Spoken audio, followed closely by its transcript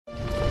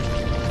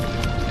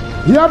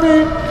Hear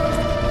me.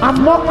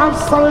 I'm not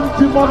answering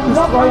demon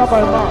destroyer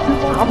by now.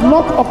 I'm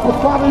not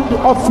occupying the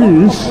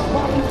office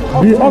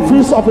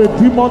of a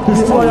demon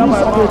destroyer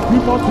by now.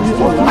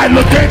 I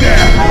locate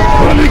there.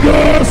 Holy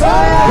Ghost,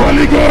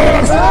 Holy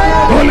Ghost,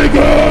 Holy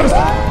Ghost.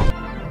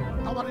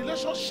 Our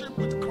relationship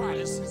with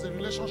Christ is a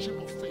relationship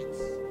of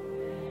faith.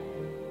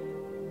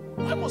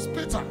 Where was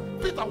Peter?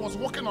 Peter was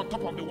walking on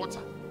top of the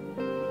water.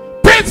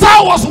 Peter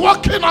was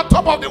walking on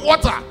top of the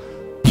water.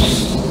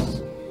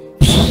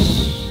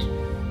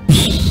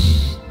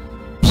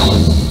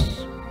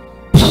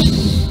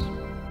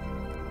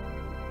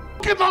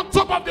 Walking on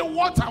top of the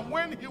water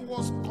when he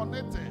was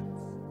connected.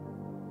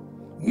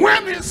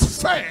 When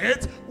his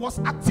faith was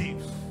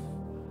active.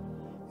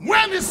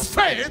 When his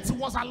faith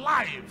was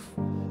alive.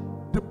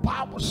 The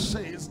Bible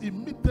says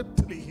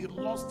immediately he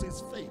lost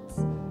his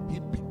faith. He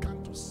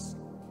began to sink.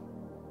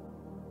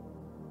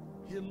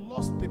 He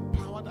lost the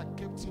power that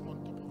kept him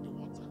on top of the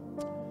water.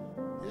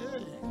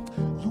 Hey,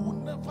 you will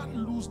never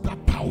lose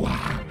that power.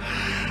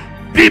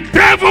 The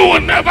devil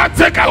will never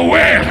take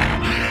away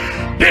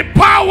the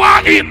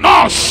power in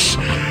us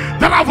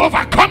that have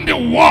overcome the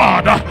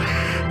world,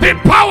 the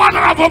power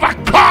that have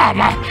overcome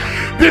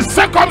the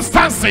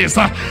circumstances.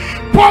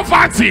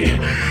 Poverty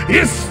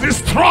is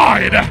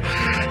destroyed,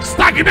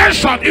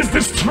 stagnation is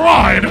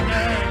destroyed,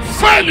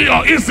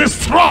 failure is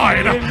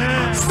destroyed,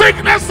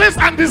 sicknesses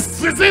and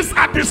diseases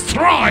are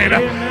destroyed,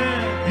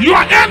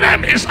 your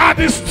enemies are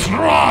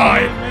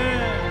destroyed,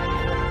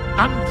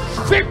 and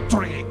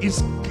victory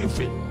is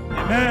given.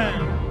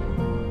 Amen.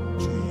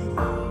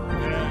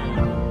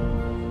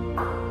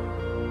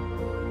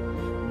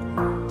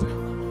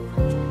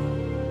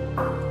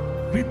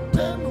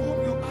 Return whom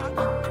you are in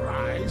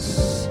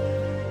Christ.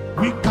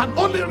 We can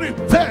only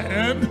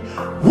return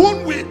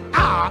whom we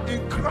are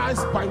in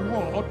Christ by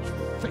what?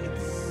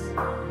 Faith.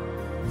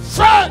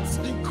 Faith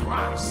in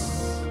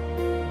Christ.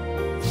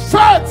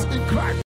 Faith in Christ.